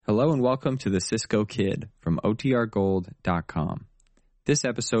Hello and welcome to the Cisco Kid from OTRGold.com. This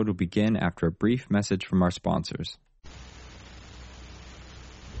episode will begin after a brief message from our sponsors.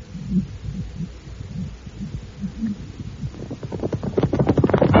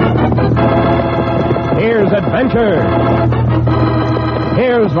 Here's adventure.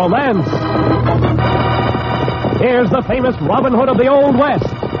 Here's romance. Here's the famous Robin Hood of the Old West.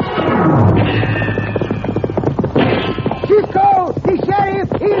 Cisco, the sheriff,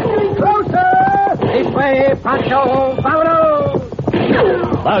 he's getting closer. This way, Pancho, vámonos.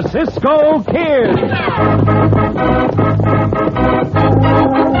 The Cisco Kid.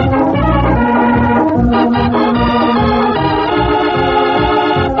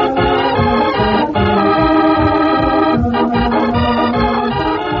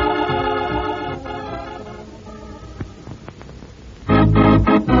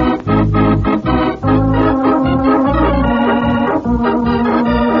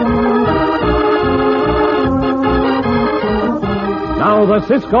 Now the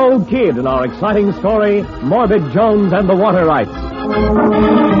Cisco Kid in our exciting story, Morbid Jones and the Water Rights.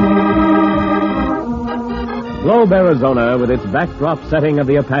 Globe, Arizona, with its backdrop setting of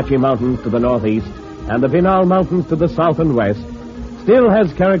the Apache Mountains to the northeast and the Pinal Mountains to the south and west, still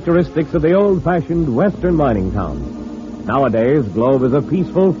has characteristics of the old-fashioned western mining town. Nowadays, Globe is a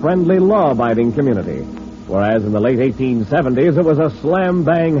peaceful, friendly, law-abiding community, whereas in the late 1870s it was a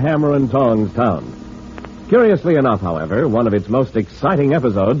slam-bang, hammer-and-tongs town. Curiously enough, however, one of its most exciting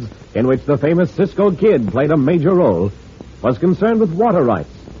episodes, in which the famous Cisco Kid played a major role, was concerned with water rights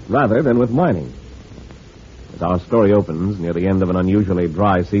rather than with mining. As our story opens, near the end of an unusually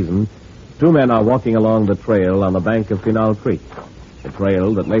dry season, two men are walking along the trail on the bank of Pinal Creek, the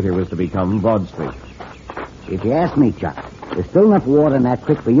trail that later was to become Broad Street. If you ask me, Chuck, there's still enough water in that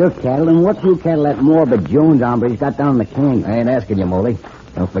creek for your cattle and what few cattle that Morbid Jones hombre's got down in the canyon. I ain't asking you, Moley.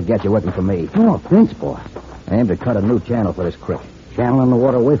 Don't forget you're working for me. Oh, thanks, boss. I aim to cut a new channel for this creek. Channeling the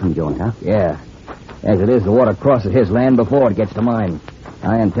water away from Jones, huh? Yeah. As it is, the water crosses his land before it gets to mine.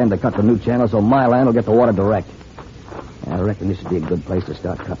 I intend to cut the new channel so my land will get the water direct. I reckon this would be a good place to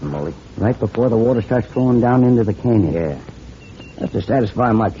start cutting, Moley. Right before the water starts flowing down into the canyon. Yeah. Just to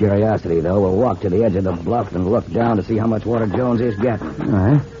satisfy my curiosity, though, we'll walk to the edge of the bluff and look down to see how much water Jones is getting. All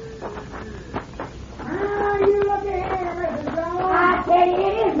right.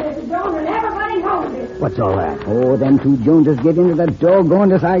 What's all that? Oh, them two Joneses get into that doggone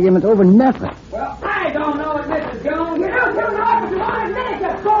this argument over nothing. Well, I don't know it, Mrs. Jones. You don't know it, but you want to admit it.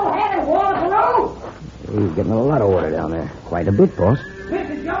 Just go ahead and walk through. He's getting a lot of water down there. Quite a bit, boss.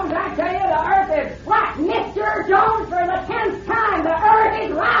 Mrs. Jones, I tell you, the earth is flat. Mr. Jones, for the 10th time, the earth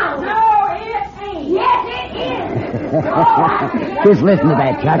is round. No, it ain't. Yes, it is. Just listen to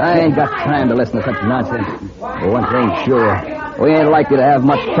that, Chuck. I ain't got time to listen to such nonsense. But one thing's sure. We ain't likely to have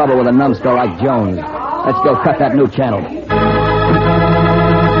much trouble with a numbskull like Jones. Let's go cut that new channel.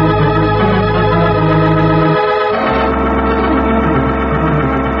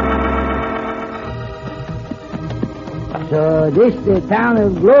 So this the town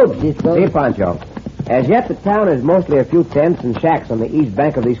of Globe, Cisco. See, Pancho. As yet, the town is mostly a few tents and shacks on the east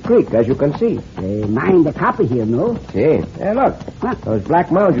bank of this creek, as you can see. They mine the copper here, no? See. Hey, look. Huh? Those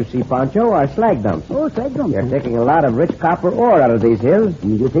black mounds you see, Pancho, are slag dumps. Oh, slag dumps. They're taking a lot of rich copper ore out of these hills.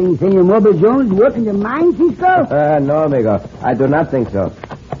 And you think Senor Morbid Jones working the mine, Cisco? No, amigo. I do not think so.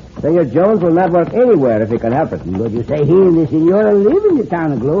 Senor Jones will not work anywhere if he can help it. But you say he and the Senora live in the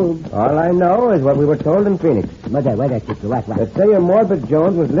town of Globe. All I know is what we were told in Phoenix. What's that, Cisco? What? That Senor Morbid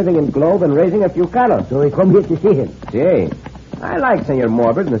Jones was living in Globe and raising a few cattle. So he come here to see him. See. I like Senor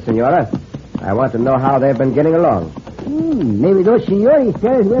Morbid and the Senora. I want to know how they've been getting along. Maybe those senores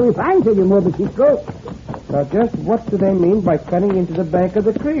tell us where we find Senor Morbid, Cisco. Now, just what do they mean by cutting into the bank of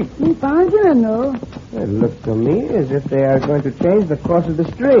the creek? We found you, no? It looks to me as if they are going to change the course of the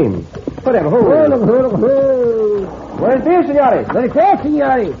stream. Put him, Hold on. Where's this, senores? What is that,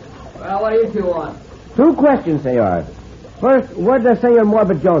 senores? Well, what do you two want? Two questions, senor. First, where does Senor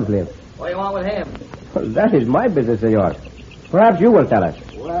Morbid Jones live? What do you want with him? Well, that is my business, senor. Perhaps you will tell us.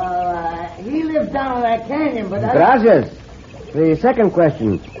 Well, he lives down in that canyon, but Gracias. The second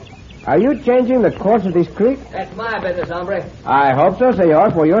question. Are you changing the course of this creek? That's my business, hombre. I hope so,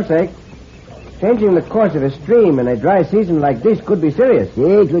 senor, for your sake. Changing the course of a stream in a dry season like this could be serious.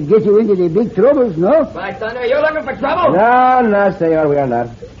 Yeah, it could get you into the big troubles, no? By thunder, you're looking for trouble? No, senor, we are not.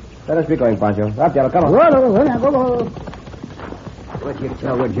 Let us be going, Pancho. Up, Yellow, come on. Go. What you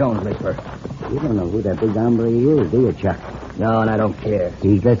tell where Jones lives for? You don't know who that big hombre is, do you, Chuck? No, and I don't care.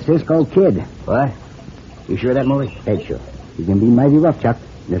 He's that Cisco Kid. What? You sure of that, Moley? Head sure. He can be mighty rough, Chuck.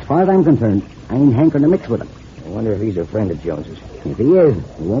 And as far as I'm concerned, I ain't hankering to mix with him. wonder if he's a friend of Jones's. If he is,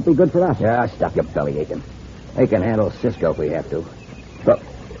 it won't be good for us. Yeah, stop your belly aching. They can handle Cisco if we have to. Look,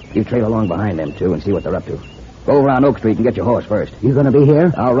 you trail along behind them, too, and see what they're up to. Go around Oak Street and get your horse first. You gonna be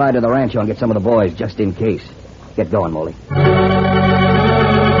here? I'll ride to the rancho and get some of the boys, just in case. Get going, Molly.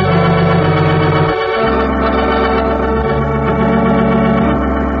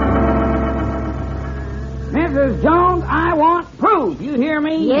 Mrs. Jones, I want proof. You hear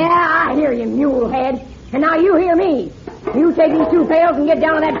me? Yeah, I hear you, mulehead. And now you hear me. You take these 2 pails and get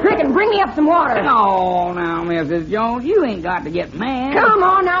down to that creek and bring me up some water. No, now, Mrs. Jones, you ain't got to get mad. Come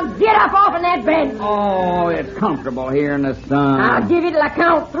on, now, get up off in that bed. Oh, it's comfortable here in the sun. I'll give you till I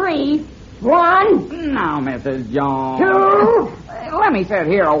count 3. 1. Now, Mrs. Jones. 2. Let me sit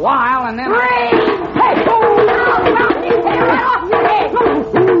here a while and then... 3. Hey, oh, now, you get right off your head.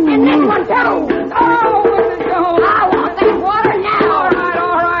 And this one, too. Oh, Mrs. Jones. I want that water now. All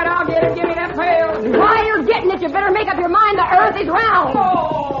right, I'll get it. Give me that pail. While you're getting it, you better make up your mind the earth is round.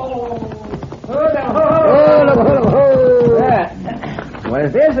 What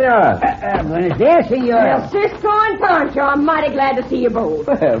is this, senor? Buenos dias, senor. Well, Cisco and Pancho, I'm mighty glad to see you both.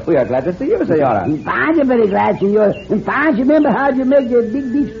 Well, we are glad to see you, senora. Pancho very glad, senor. And Pancho, remember how you make the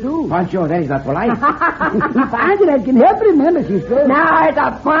big beef stew? Pancho, that is not polite. Pancho, that can help remember, Cisco. Now, it's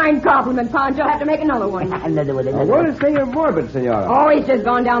a fine compliment, Pancho. I'll have to make another one. Another one. Where is Senor Morbid, senora? Oh, he's just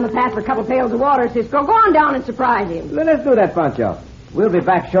gone down the path for a couple pails of water, Cisco. Go on down and surprise him. Let us do that, Pancho. We'll be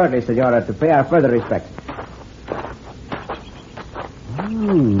back shortly, senora, to pay our further respects.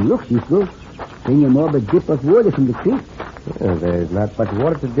 Look, Cisco. Senor Morbid dip us water from the creek. Well, there's not much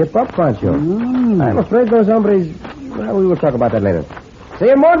water to dip up, Pancho. I'm afraid those hombres... Well, we will talk about that later.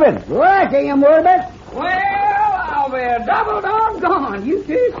 Senor Morbid! What, Senor Morbid? Well, I'll be double doggone. You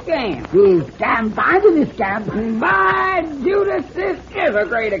 2 scamps. This scamp, Pancho, this scamp. By Judas, this is a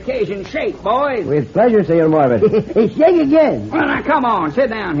great occasion. Shake, boys. With pleasure, Senor Morbid. Shake again. Well, now, come on. Sit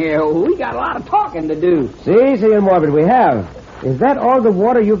down here. We got a lot of talking to do. See, Senor Morbid, we have. Is that all the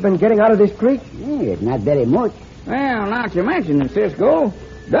water you've been getting out of this creek? It's not very much. Well, now that you mention it, Cisco,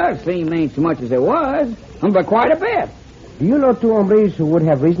 does seem ain't so much as it was, but quite a bit. Do you know 2 hombres who would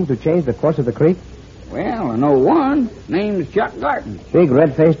have reason to change the course of the creek? Well, I know one. Name's Chuck Garton. Big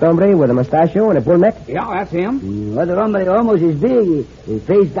red-faced hombre with a mustachio and a bull neck? Yeah, that's him. Other hombre almost as big. His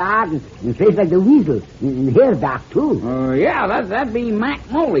face dark and face like the weasel. And hair dark, too. Yeah, that'd be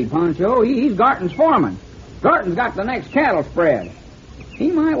Mac Moley, Pancho. He's Garton's foreman. Garton's got the next cattle spread. He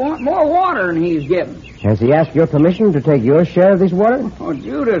might want more water than he's getting. Has he asked your permission to take your share of this water? Oh,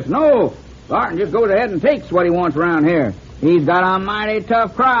 Judas, no. Garton just goes ahead and takes what he wants around here. He's got a mighty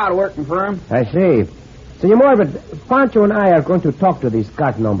tough crowd working for him. I see. Senor Morbid, Pancho and I are going to talk to this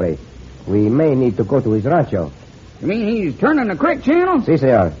Garton hombre. We may need to go to his rancho. You mean he's turning the creek channel? Si,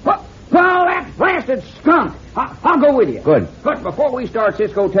 senor. Well, that blasted skunk. I'll go with you. Good. But before we start,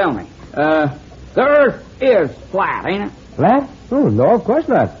 Cisco, tell me. The earth is flat, ain't it? Flat? Oh, no, of course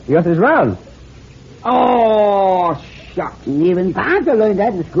not. The earth is round. Oh, shucks. Even Pancho learned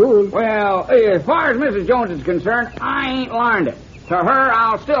that in school. Well, as far as Mrs. Jones is concerned, I ain't learned it. To her,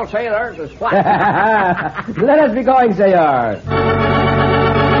 I'll still say the earth is flat. Let us be going, senor.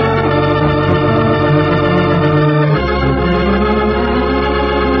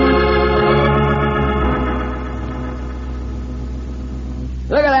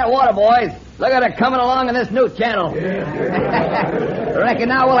 Look at that water, boys. Look at it coming along in this new channel. I reckon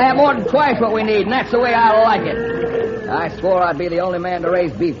now we'll have more than twice what we need, and that's the way I like it. I swore I'd be the only man to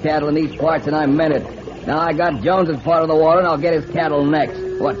raise beef cattle in these parts, and I meant it. Now I got Jones's part of the water, and I'll get his cattle next.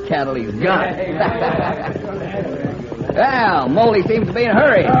 What cattle he's got. Well, Moley seems to be in a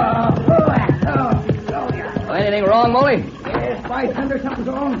hurry. Anything wrong, Moley? Yes, by thunder, something's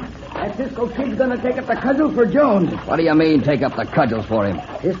wrong. That Cisco kid's gonna take up the cudgels for Jones. What do you mean, take up the cudgels for him?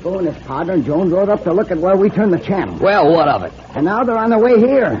 Cisco and his partner and Jones rode up to look at where we turned the channel. Well, what of it? And now they're on their way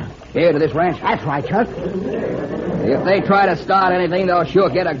here. Here to this ranch? That's right, Chuck. If they try to start anything, they'll sure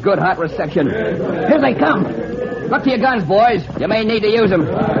get a good hot reception. Here they come. Look to your guns, boys. You may need to use them.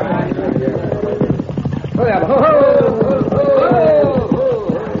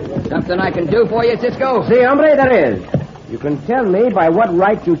 Something I can do for you, Cisco? Si, hombre, there is. You can tell me by what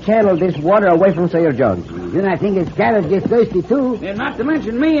right you channeled this water away from Senor Jones. Then I think his cattle get thirsty, too. And not to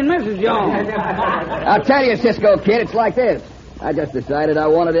mention me and Mrs. Jones. I'll tell you, Cisco kid, it's like this. I just decided I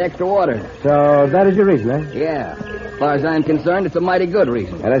wanted the extra water. So that is your reason, eh? Yeah. As far as I'm concerned, it's a mighty good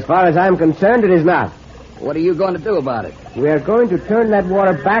reason. And as far as I'm concerned, it is not. What are you going to do about it? We are going to turn that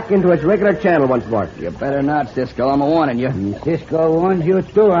water back into its regular channel once more. You better not, Cisco. I'm warning you. Cisco warns you,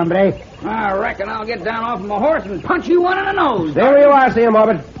 too, hombre. I reckon I'll get down off my horse and punch you one in the nose. There you are, Senor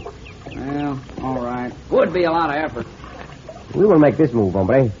Morbid. Well, all right. right. Would be a lot of effort. We will make this move,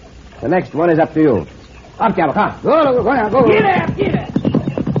 hombre. The next one is up to you. Up, Cabo, come. Go. Get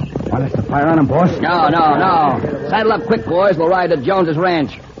it! Want us to fire on him, boss? No. Saddle up quick, boys. We'll ride to Jones's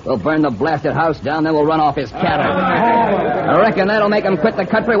ranch. We'll burn the blasted house down, then we'll run off his cattle. I reckon that'll make him quit the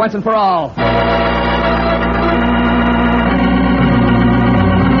country once and for all.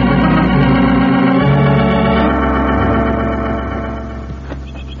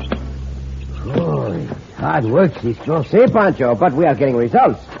 Hard work, Cisco. See, Pancho, but we are getting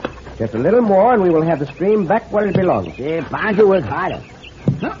results. Just a little more, and we will have the stream back where it belongs. Yeah, Pancho worked harder.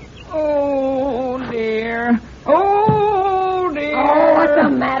 Oh, dear. Oh, what's the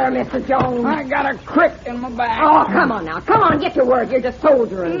matter, Mr. Jones? I got a crick in my back. Oh, come on now. Come on, get to work. You're just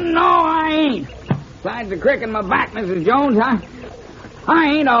soldiering. No, I ain't. Besides the crick in my back, Mrs. Jones,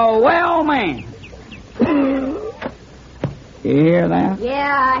 I ain't a well man. You hear that?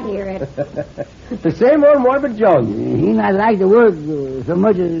 Yeah, I hear it. The same old Morbid Jones. He not like the work so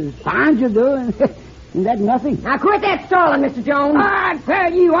much as Pancho doing. Isn't that nothing? Now quit that stalling, Mr. Jones. I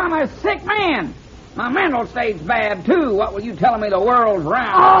tell you, I'm a sick man. My mental state's bad, too. What were you telling me the world's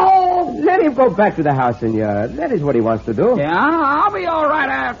round? Oh, let him go back to the house, senor. That is what he wants to do. Yeah, I'll be all right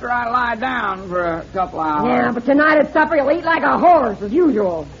after I lie down for a couple hours. Yeah, but tonight at supper you'll eat like a horse, as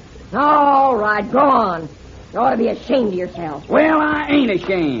usual. All right, go on. You ought to be ashamed of yourself. Well, I ain't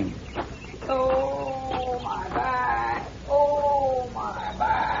ashamed. Oh, my back. Oh, my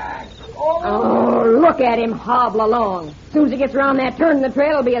back. Oh, look at him hobble along. As soon as he gets around that turn in the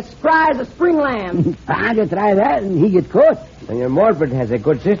trail, he'll be as spry as a spring lamb. Pancho try that and he get caught. Senor Morbid has a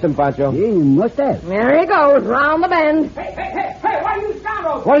good system, Pancho. Yeah, he must have. There he goes, round the bend. Hey, what are you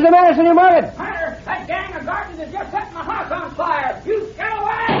scoundrels? What is the matter, Senor Morbid? That gang of Gartons has just set my house on fire. You get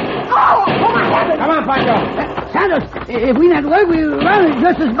away! Oh, my heavens! Come on, Pancho. Santos, if we not work, we run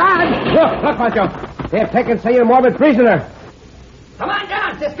just as bad. Look, Pancho. They have taken Senor Morbid prisoner. Come on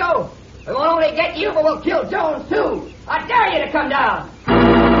down, Cisco. We won't only get you, but we'll kill Jones, too. I dare you to come down.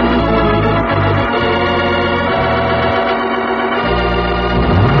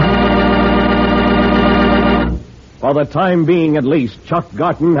 For the time being, at least, Chuck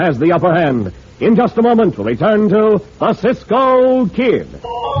Garton has the upper hand. In just a moment, we'll return to the Cisco Kid.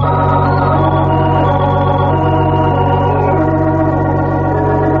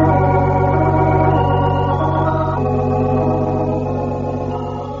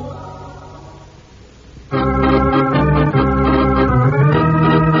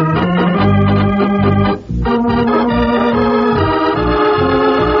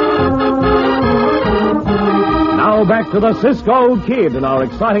 Back to the Cisco Kid in our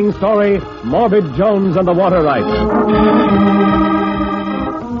exciting story, Morbid Jones and the Water Rights.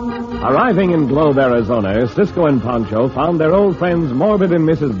 Arriving in Globe, Arizona, Cisco and Pancho found their old friends Morbid and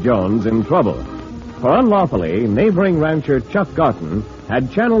Mrs. Jones in trouble. For unlawfully, neighboring rancher Chuck Garton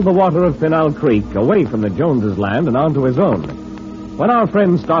had channeled the water of Pinal Creek away from the Joneses' land and onto his own. When our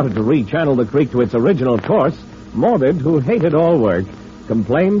friends started to rechannel the creek to its original course, Morbid, who hated all work,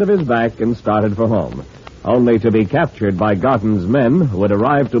 complained of his back and started for home, only to be captured by Garton's men, who had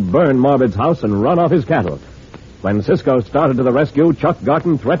arrived to burn Morbid's house and run off his cattle. When Cisco started to the rescue, Chuck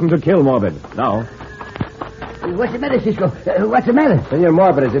Garton threatened to kill Morbid. Now... What's the matter, Cisco? What's the matter? Senor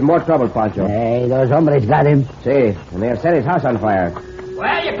Morbid is in more trouble, Pancho. Hey, those hombres got him. See, and they have set his house on fire.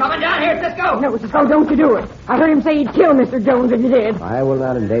 Well, you coming down here, Cisco? No, Cisco, don't you do it. I heard him say he'd kill Mr. Jones if you did. I will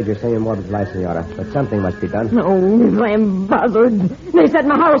not endanger Senor Morbid's life, Senora, but something must be done. No, them buzzards. They set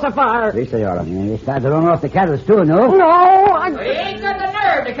my house afire. See, Senora. They started to run off the cattle, too, no? No, Well, you ain't got the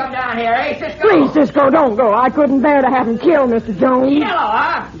nerve to come down here, eh, Cisco? Please, Cisco, don't go. I couldn't bear to have him kill Mr. Jones. Yellow,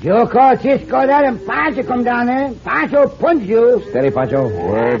 huh? Joe called Cisco that and Pancho come down there. Pancho punch you. Steady, Pancho.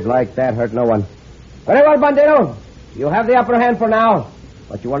 Words like that hurt no one. Very well, Bandito. You have the upper hand for now,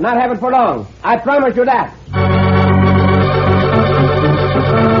 but you will not have it for long. I promise you that.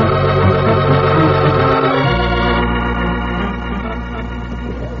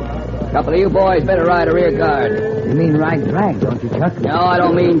 A couple of you boys better ride a rear guard. You mean ride drag, don't you, Chuck? No, I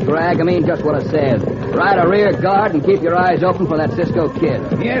don't mean drag. I mean just what I said. Ride a rear guard and keep your eyes open for that Cisco Kid.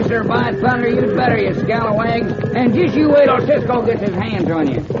 Yes, sir, by thunder, you'd better, you scalawags. And just you wait till Cisco gets his hands on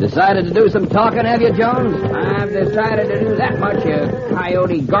you. Decided to do some talking, have you, Jones? I've decided to do that much, you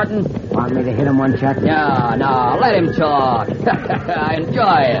coyote Garton. Want me to hit him one, Chuck? No, let him talk. I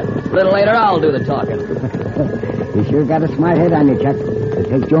enjoy it. A little later, I'll do the talking. You sure got a smart head on you, Chuck. To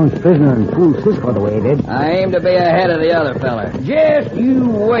take Jones prisoner and fool Cisco the way he did. I aim to be ahead of the other feller. Just you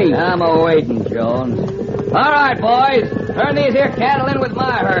wait. I'm a-waiting, Jones. All right, boys. Turn these here cattle in with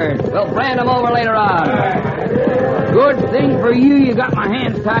my herd. We'll brand them over later on. Good thing for you got my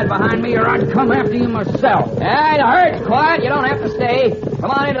hands tied behind me, or I'd come after you myself. Hey, the herd's quiet. You don't have to stay.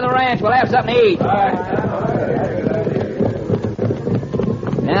 Come on into the ranch. We'll have something to eat.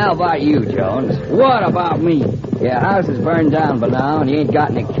 Now about you, Jones. What about me? Your house is burned down by now, and you ain't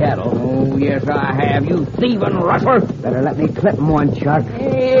got any cattle. Oh, yes, I have, you thieving rustler. Better let me clip him one, Chuck. He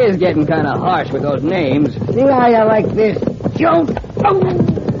is getting kind of harsh with those names. See how you like this, Jones? Oh,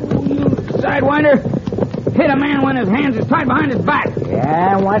 you sidewinder. Hit a man when his hands is tied behind his back.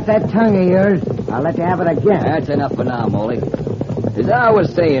 Yeah, watch that tongue of yours. I'll let you have it again. That's enough for now, Molly. As I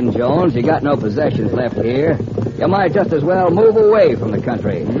was saying, Jones, you got no possessions left here. You might just as well move away from the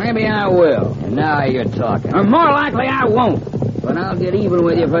country. Maybe I will. And now you're talking. Or more likely I won't. But I'll get even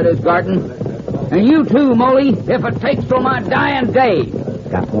with you for this, Garton. And you too, Molly, if it takes till my dying day.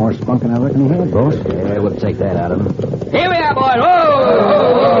 Got more spunk than I reckon he had, boss. Yeah, we'll take that out of him. Here we are, boys.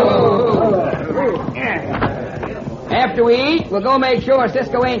 Whoa! After we eat, we'll go make sure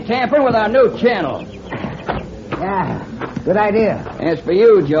Cisco ain't tampering with our new channel. Yeah, good idea. As for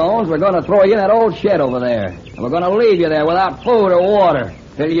you, Jones, we're going to throw you in that old shed over there. And we're going to leave you there without food or water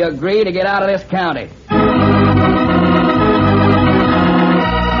till you agree to get out of this county.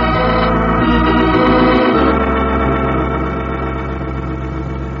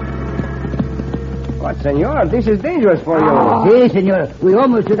 But, senor, this is dangerous for you. Si, senor. We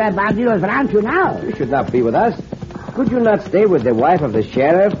almost to that bandido's rancho now. You should not be with us. Could you not stay with the wife of the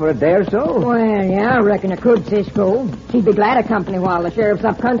sheriff for a day or so? Well, yeah, I reckon I could, Cisco. She'd be glad of company while the sheriff's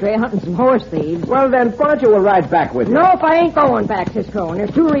up country hunting some horse thieves. Well, then, Pancho will ride back with you. Nope, I ain't going back, Cisco, and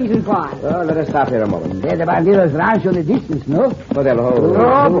there's two reasons why. Oh, let us stop here a moment. There's the bandido's rancho in the distance, no? Oh, they'll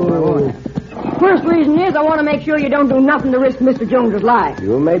hold. First reason is I want to make sure you don't do nothing to risk Mr. Jones's life.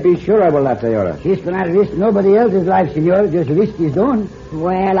 You may be sure I will not, senora. He's not risk nobody else's life, senor. Just risk his own.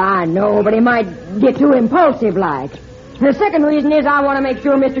 Well, I know, but he might get too impulsive like. The second reason is I want to make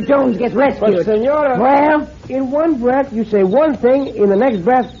sure Mr. Jones gets rescued. But, senora... Well? In one breath, you say one thing. In the next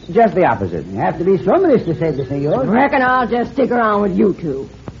breath, just the opposite. You have to be somebody's to say the senor. Reckon I'll just stick around with you two.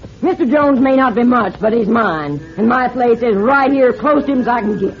 Mr. Jones may not be much, but he's mine. And my place is right here close to him as I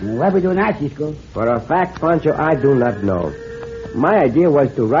can get. What we doing now, Cisco? For a fact, Pancho, I do not know. My idea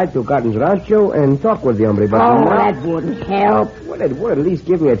was to ride to Garton's rancho and talk with the hombre, but Oh, now... that wouldn't help. Well, it would at least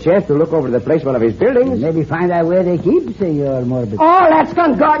give me a chance to look over the placement of his buildings. Maybe find out where they keep, senor Morbid. All that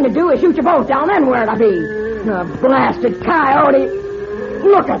skunk garden to do is shoot your boat down, then where'd I be? A blasted coyote.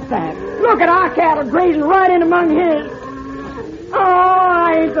 Look at that. Look at our cattle grazing right in among his. Oh,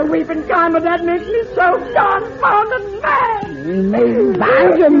 I ain't the weeping kind, but that makes me so confounded mad. Maybe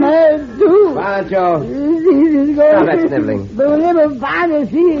Pancho mad, too. Pancho, stop that sniveling. But whenever Pancho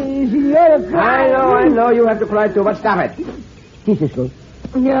sees senor cry... I know, you have to cry too, but stop it. See, Cisco.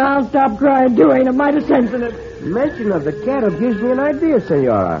 Yeah, I'll stop crying, too. Ain't a mite of sense in it. Mention of the cattle gives me an idea,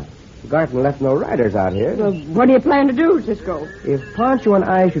 senora. Garton left no riders out here. Well, what do you plan to do, Cisco? If Pancho and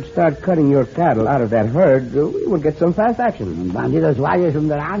I should start cutting your cattle out of that herd, we will get some fast action. Bandidos warriors from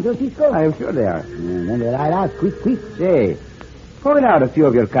the rancho, Cisco? I am sure they are. Then they ride out quick. Say, point out a few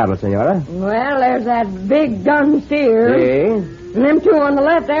of your cattle, senora. Well, there's that big dun steer. See? And them two on the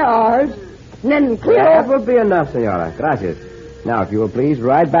left, they're ours. And then clear That over... will be enough, senora. Gracias. Now, if you will please,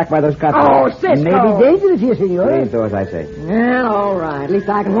 ride back by those cattle. Oh, Cisco! Maybe dangerous here, senor. Please do as I say. Well, all right. At least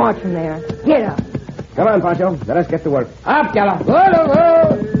I can watch from there. Get up. Come on, Pancho. Let us get to work. Up, Yalla.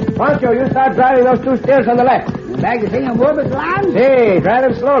 Whoa. Pancho, you start driving those two steers on the left. Back the thing on Morbid's land? See, drive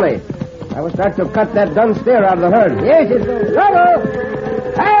them slowly. I will start to cut that dun steer out of the herd. Yes, Cisco. Bravo!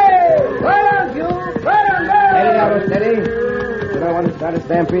 Hey! Why don't you? Steady now, steady. We don't want to start a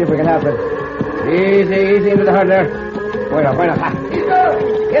stampede if we can help it. Easy into the herd there. Bueno.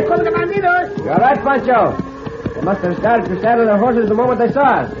 Cisco! Here come the bandidos. You're right, Pancho. They must have started to saddle their horses the moment they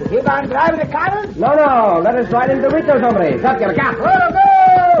saw us. Keep on driving the cattle? No. Let us ride into Rito's, hombre. Stop, Yalla.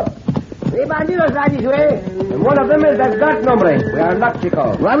 Go! Three bandidos right this way. And one of them is that Garton hombre. We are not,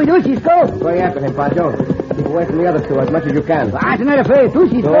 Chico. What we do, Cisco? I'm going after him, Pancho. Keep away from the other two as much as you can. I'm not afraid, too,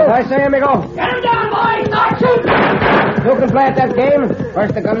 Cisco. So as I say, amigo. Get him down, boys! Start shooting! You can play at that game.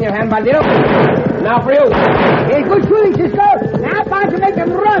 First the gun in your hand, bandito. Now for you. Hey, good shooting, Cisco. Now time to make them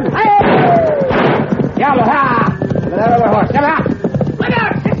run. Hey! Diablo, ha! Get that other horse. Come out. Look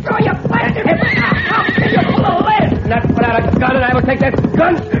out, Cisco! You bastard! I'll see you full of lead! Not without a gun, and I will take that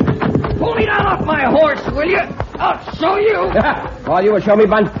gun. Pull me down off my horse, will you? I'll show you. All you will show me,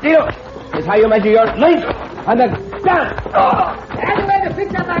 bandito, is how you measure your length on the gun. That's the way to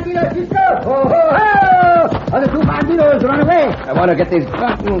fix that bandido, Cisco. Oh! Other two bandidos run away. I want to get these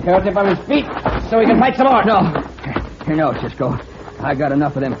Garton coyotes up on his feet so we can fight some more. No, Cisco. I got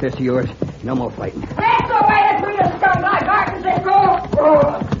enough of them fists of yours. No more fighting. That's the way to do the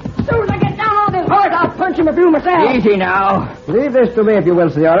As soon as I get down on this horse, I'll punch him a few myself. Easy now. Leave this to me if you will,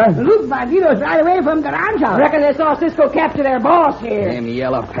 senora. Look, bandidos right away from the rancho. Reckon they saw Cisco capture their boss here. Them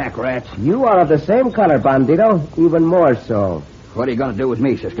yellow pack rats. You are of the same color, bandito. Even more so. What are you going to do with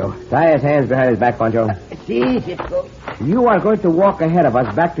me, Cisco? Tie his hands behind his back, Pancho. See, Cisco. You are going to walk ahead of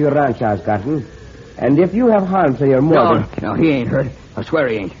us back to your ranch house, Cotton. And if you have harm to your mother... No, he ain't hurt. I swear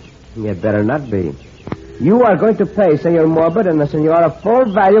he ain't. You'd better not be. You are going to pay Senor Morbid and the senora full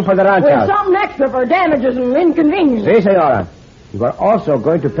value for the ranch With house. something extra for damages and inconvenience. Si, senora. You are also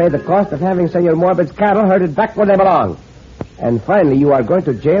going to pay the cost of having Senor Morbid's cattle herded back where they belong. And finally, you are going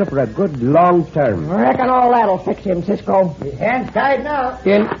to jail for a good long term. I reckon all that'll fix him, Cisco. His hands tied now.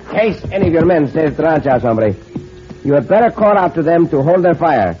 In case any of your men stays at the ranch house, hombre, you had better call out to them to hold their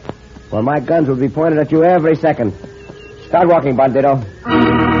fire, for my guns will be pointed at you every second. Start walking, bandito.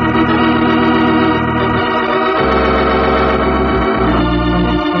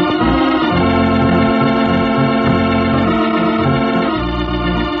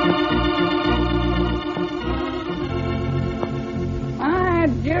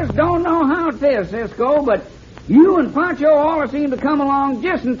 Don't know how it is, Cisco, but you and Pancho always seem to come along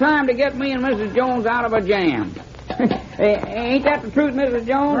just in time to get me and Mrs. Jones out of a jam. Ain't that the truth, Mrs.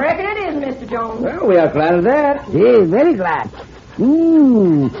 Jones? I reckon it is, Mr. Jones. Well, we are glad of that. Yes, very glad.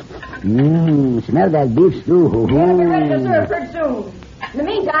 Smell that beef stew. We'll be ready to serve pretty soon. In the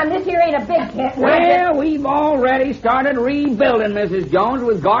meantime, this here ain't a big tent. Well, we've already started rebuilding, Mrs. Jones,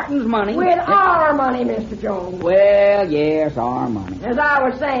 with Garton's money. With our money, Mr. Jones. Well, yes, our money. As I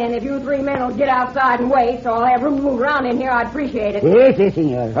was saying, if you three men will get outside and wait so I'll have room to move around in here, I'd appreciate it. Yes,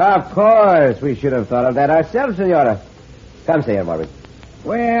 senor. Of course. We should have thought of that ourselves, senora. Come, Senor Morbid.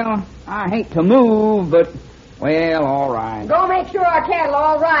 Well, I hate to move, but, well, all right. Go make sure our cattle are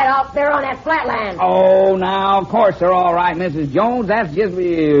all right out there on that flatland. Oh, now, of course they're all right, Mrs. Jones. That's just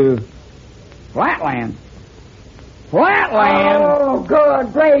flatland. Flatland? Oh,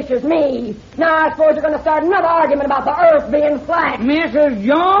 good gracious me. Now I suppose you're going to start another argument about the earth being flat. Mrs. Jones?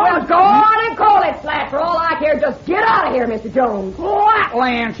 Well, go on and call it flat. For all I care, just get out of here, Mr. Jones.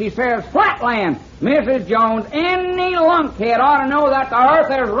 Flatland, she says. Flatland. Mrs. Jones, any lunkhead ought to know that the earth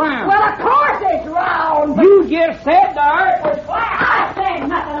is round. Well, of course it's round. But You just said the earth was flat. I said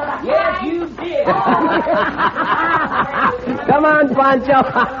nothing of the Yes, kind. you did. Come on, Pancho.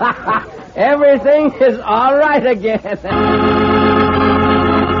 Everything is all right again.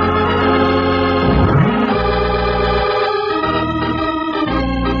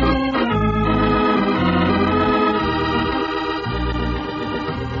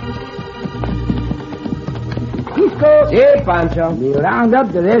 Cisco, Si, Pancho. we round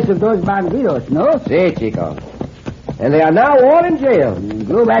up the rest of those bandidos, no? Si, Chico. And they are now all in jail.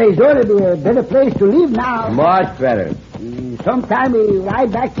 Blue Valley's ought to be a better place to live now. Much better. Sometime we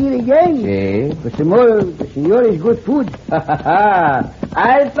ride back here again. Si. For some more, the senor is good food.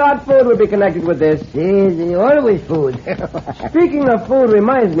 I thought food would be connected with this. Yes, always food. Speaking of food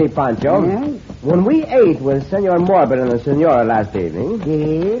reminds me, Pancho, Yes? when we ate with Senor Morbid and the senora last evening,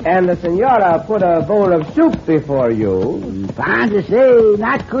 Yes. and the senora put a bowl of soup before you. Fine to say,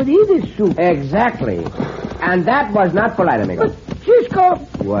 not could eat this soup. Exactly. And that was not polite, amigo. But, Cisco,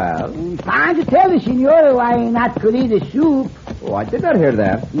 Well, fine to tell the senora why not could eat the soup. oh, I did not hear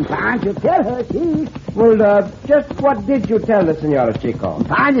that. Fine to tell her, see. Well, just what did you tell the senora, Chico?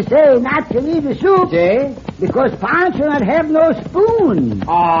 Fine to say not to eat the soup. See? Because Pancho not have no spoon.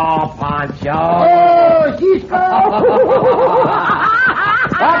 Oh, Pancho. Oh, Cisco!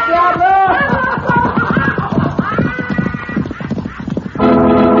 What, Diablo?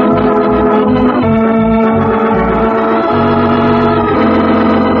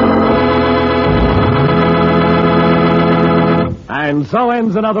 And so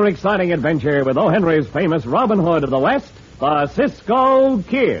ends another exciting adventure with O. Henry's famous Robin Hood of the West, the Cisco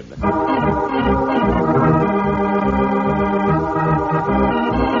Kid.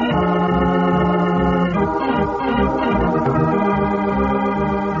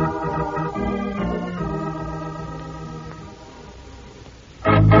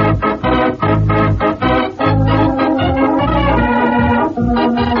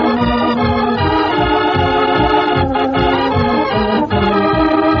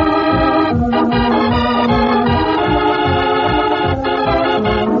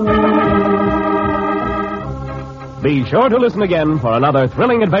 Be sure to listen again for another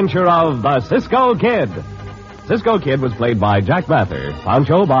thrilling adventure of the Cisco Kid. Cisco Kid was played by Jack Mather,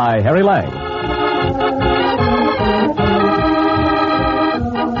 Pancho by Harry Lang.